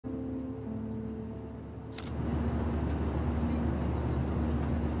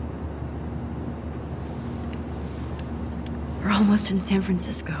almost in San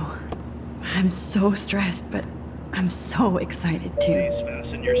Francisco. I'm so stressed, but I'm so excited too. Please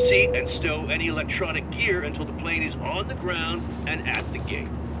fasten your seat and stow any electronic gear until the plane is on the ground and at the gate.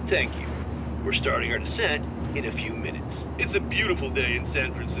 Thank you. We're starting our descent in a few minutes. It's a beautiful day in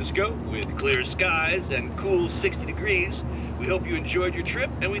San Francisco with clear skies and cool 60 degrees. We hope you enjoyed your trip,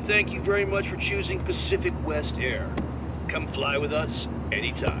 and we thank you very much for choosing Pacific West Air. Come fly with us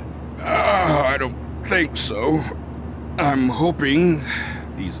anytime. I don't think so. I'm hoping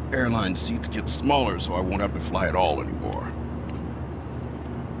these airline seats get smaller so I won't have to fly at all anymore.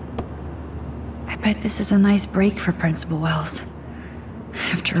 I bet this is a nice break for Principal Wells.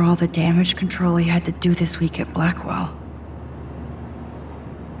 After all the damage control he had to do this week at Blackwell.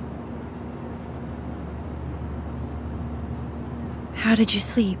 How did you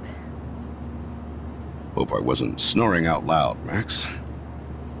sleep? Hope I wasn't snoring out loud, Max.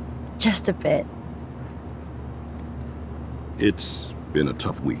 Just a bit. It's been a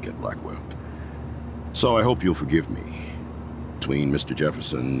tough week at Blackwell. So I hope you'll forgive me. Between Mr.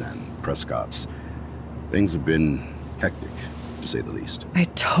 Jefferson and Prescott's, things have been hectic, to say the least. I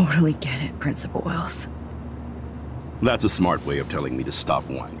totally get it, Principal Wells. That's a smart way of telling me to stop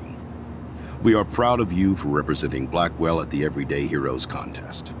whining. We are proud of you for representing Blackwell at the Everyday Heroes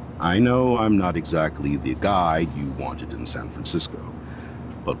contest. I know I'm not exactly the guide you wanted in San Francisco,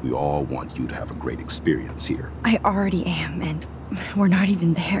 but we all want you to have a great experience here. I already am, and we're not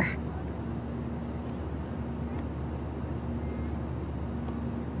even there.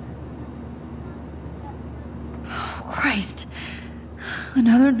 Oh, Christ.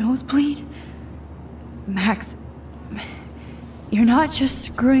 Another nosebleed? Max, you're not just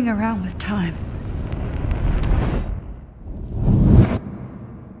screwing around with time.